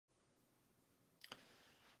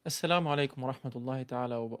Assalamu alaikum wa rahmatullahi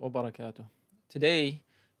ta'ala wa barakatuh. Today,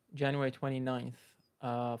 January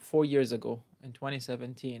 29th, 4 years ago in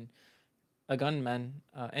 2017, a gunman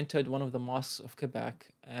entered one of the mosques of Quebec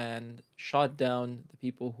and shot down the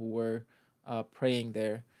people who were praying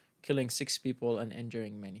there, killing 6 people and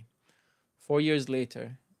injuring many. 4 years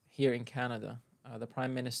later, here in Canada, the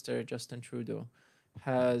Prime Minister Justin Trudeau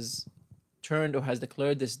has turned or has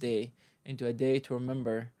declared this day into a day to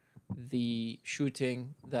remember the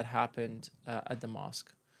shooting that happened at the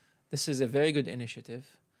mosque. This is a very good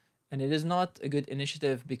initiative. And it is not a good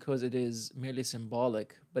initiative because it is merely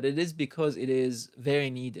symbolic, but it is because it is very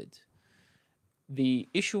needed. The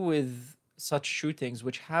issue with such shootings,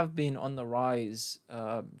 which have been on the rise,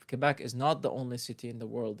 Quebec is not the only city in the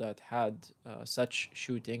world that had such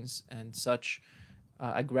shootings and such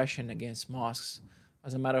aggression against mosques.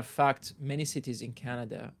 As a matter of fact, many cities in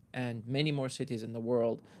Canada and many more cities in the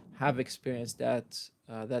world have experienced that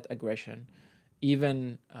aggression.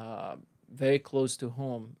 Even very close to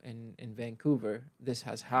home in Vancouver, this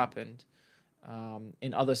has happened.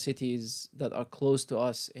 In other cities that are close to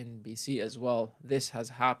us in BC as well, this has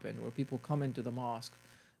happened where people come into the mosque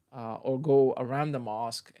or go around the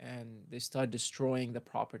mosque and they start destroying the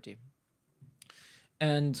property.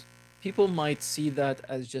 And people might see that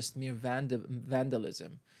as just mere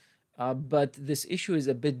vandalism. But this issue is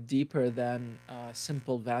a bit deeper than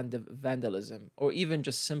simple vandalism or even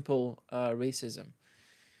just simple racism.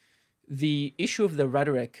 The issue of the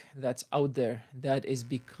rhetoric that's out there that is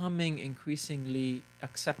becoming increasingly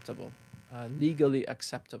acceptable, legally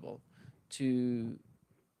acceptable to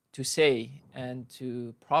say and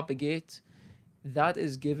to propagate, that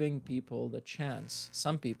is giving people the chance,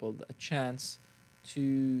 some people a chance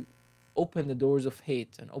to open the doors of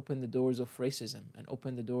hate and open the doors of racism and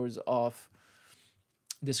open the doors of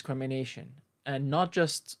discrimination, and not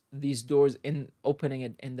just these doors in opening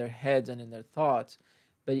it in their heads and in their thoughts,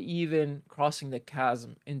 but even crossing the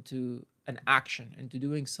chasm into an action, into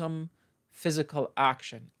doing some physical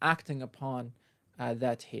action, acting upon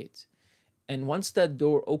that hate. And once that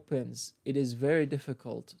door opens, it is very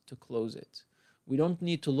difficult to close it. We don't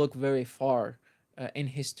need to look very far in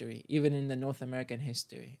history, even in the North American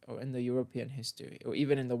history, or in the European history, or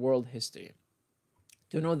even in the world history,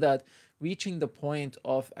 to know that reaching the point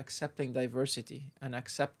of accepting diversity and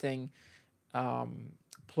accepting um,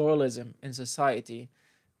 pluralism in society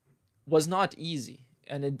was not easy.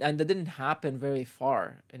 And that didn't happen very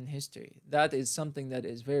far in history. That is something that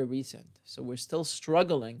is very recent. So we're still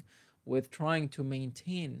struggling with trying to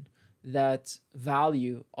maintain that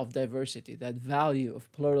value of diversity, that value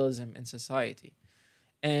of pluralism in society.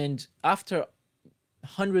 And after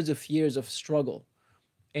hundreds of years of struggle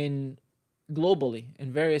in globally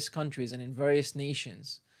in various countries and in various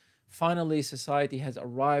nations, finally society has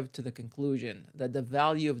arrived to the conclusion that the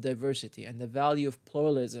value of diversity and the value of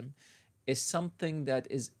pluralism is something that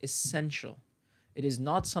is essential. It is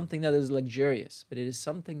not something that is luxurious, but it is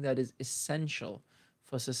something that is essential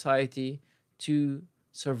for society to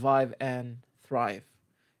survive and thrive.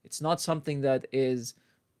 It's not something that is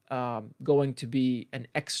going to be an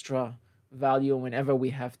extra value whenever we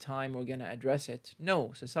have time, we're going to address it.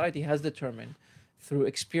 No, society has determined through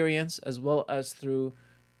experience as well as through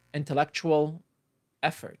intellectual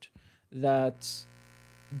effort that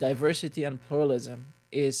diversity and pluralism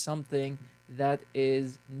is something that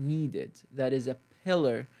is needed, that is a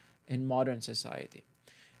pillar in modern society.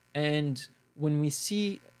 And when we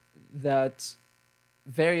see that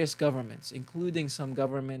various governments, including some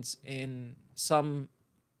governments in some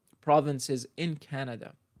provinces in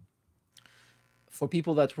Canada, for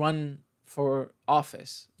people that run for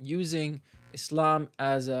office, using Islam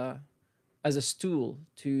as a stool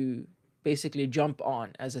to basically jump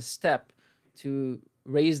on, as a step to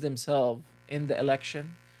raise themselves in the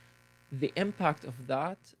election, the impact of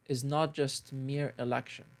that is not just mere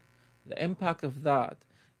election. The impact of that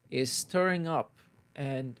is stirring up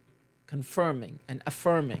and confirming and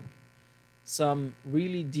affirming some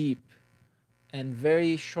really deep and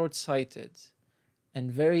very short sighted and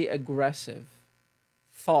very aggressive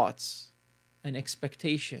thoughts and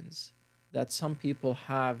expectations that some people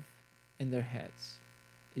have in their heads.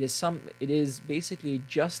 It is basically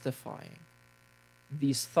justifying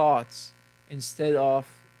these thoughts instead of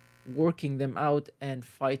working them out and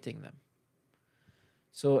fighting them.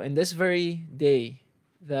 So in this very day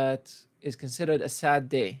that is considered a sad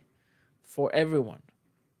day for everyone,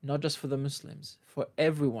 not just for the Muslims, for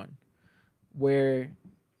everyone, where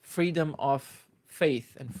freedom of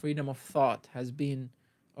faith and freedom of thought has been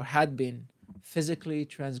or had been physically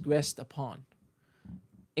transgressed upon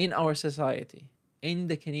in our society, in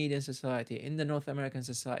the Canadian society, in the North American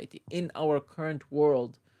society, in our current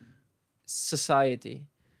world society,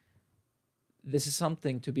 this is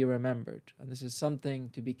something to be remembered, and this is something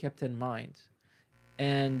to be kept in mind.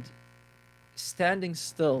 And standing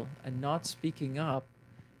still and not speaking up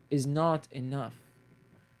is not enough.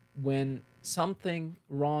 When something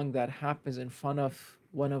wrong that happens in front of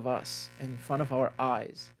one of us, in front of our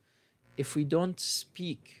eyes, if we don't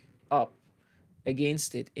speak up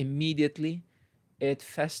against it immediately, it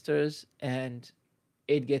festers and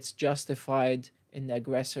it gets justified in the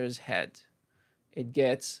aggressor's head. It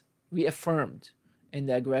gets reaffirmed in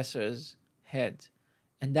the aggressor's head.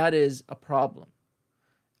 And that is a problem.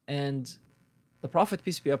 And the Prophet,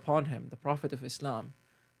 peace be upon him, the Prophet of Islam,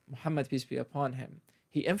 Muhammad, peace be upon him,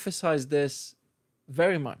 he emphasized this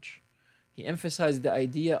very much. He emphasized the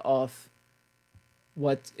idea of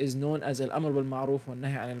what is known as al-amr bil ma'ruf wa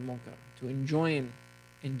nahy al munkar, to enjoin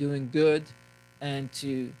in doing good and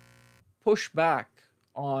to push back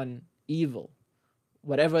on evil,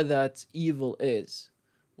 whatever that evil is,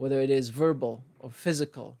 whether it is verbal or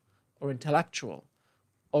physical or intellectual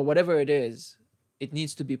or whatever it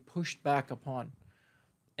needs to be pushed back upon.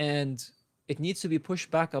 And it needs to be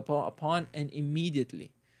pushed back upon and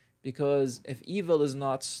immediately, because if evil is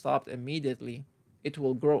not stopped immediately, it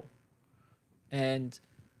will grow. And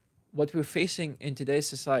what we're facing in today's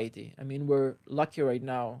society, I mean, we're lucky right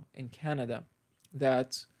now in Canada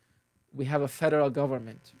that we have a federal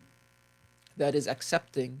government that is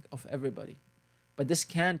accepting of everybody. But this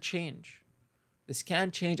can change. This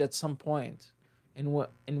can change at some point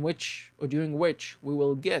in which or during which we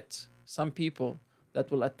will get some people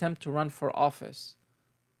that will attempt to run for office,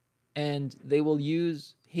 and they will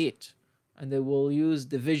use hate, and they will use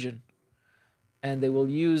division, and they will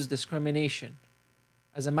use discrimination.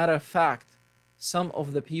 As a matter of fact, some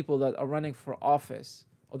of the people that are running for office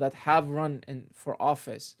or that have run for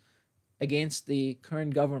office against the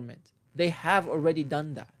current government, they have already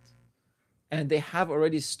done that. And they have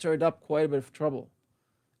already stirred up quite a bit of trouble.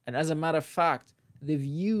 And as a matter of fact, they've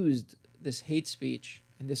used this hate speech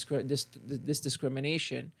and this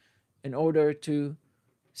discrimination in order to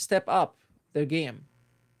step up their game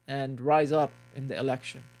and rise up in the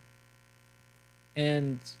election.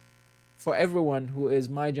 And for everyone who is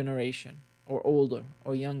my generation or older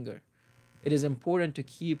or younger, it is important to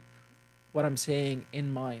keep what I'm saying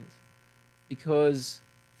in mind, because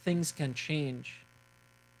things can change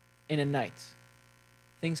in a night.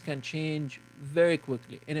 Things can change very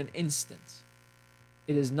quickly, in an instant.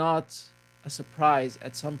 It is not a surprise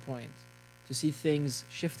at some point to see things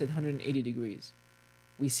shifted 180 degrees.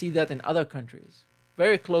 We see that in other countries,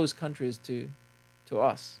 very close countries to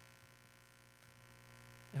us.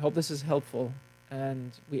 I hope this is helpful,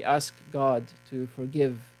 and we ask God to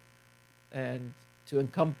forgive and to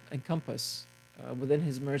encompass within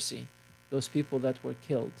His mercy those people that were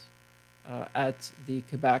killed at the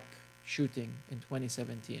Quebec shooting in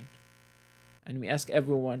 2017. And we ask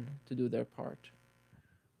everyone to do their part.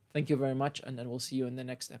 Thank you very much, and then we'll see you in the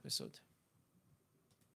next episode.